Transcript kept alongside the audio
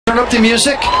Turn up the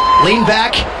music, lean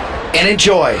back, and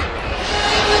enjoy.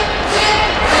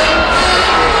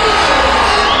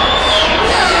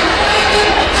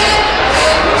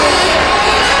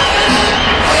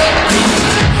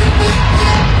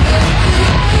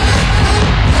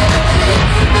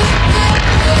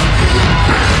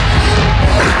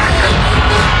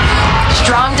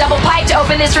 Strong double pipe to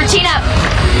open this routine up.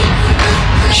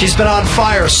 She's been on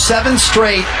fire 7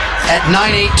 straight at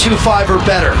 9.825 or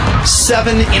better.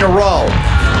 7 in a row.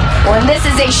 Well, and this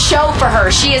is a show for her.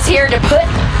 She is here to put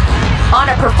on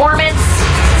a performance.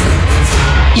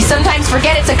 You sometimes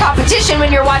forget it's a competition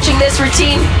when you're watching this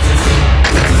routine.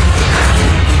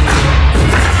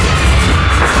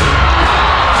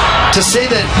 To say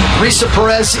that Risa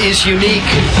Perez is unique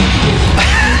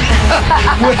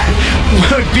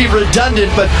would be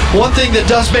redundant, but one thing that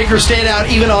does make her stand out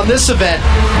even on this event,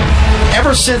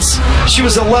 ever since she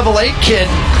was a level 8 kid,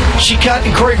 she cut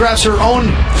and choreographs her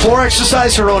own floor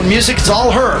exercise, her own music. It's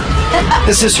all her.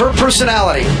 This is her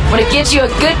personality. When it gives you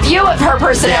a good view of her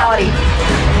personality.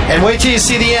 Yeah. And wait till you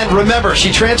see the end. Remember, she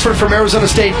transferred from Arizona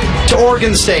State to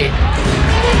Oregon State,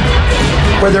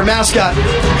 where their mascot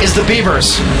is the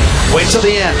Beavers. Wait till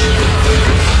the end.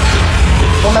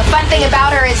 Well, the fun thing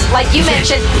about her is, like you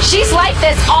mentioned, she's like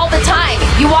this all the time.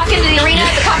 You walk into the arena,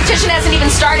 the competition hasn't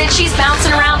even started, she's bouncing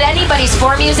around anybody's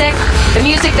floor music, the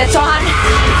music that's on.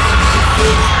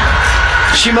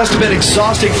 She must have been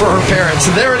exhausting for her parents.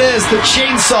 And there it is, the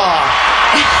chainsaw.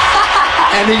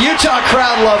 And the Utah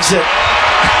crowd loves it.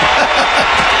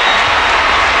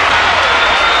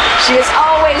 She is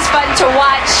always fun to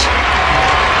watch.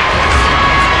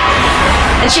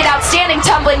 And she had outstanding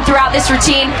tumbling throughout this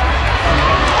routine.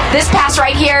 This pass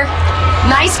right here,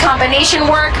 nice combination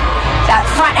work. That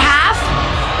front half,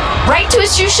 right to a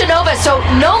Shushanova, so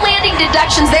no landing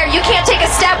deductions there. You can't take a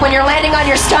step when you're landing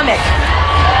on your stomach.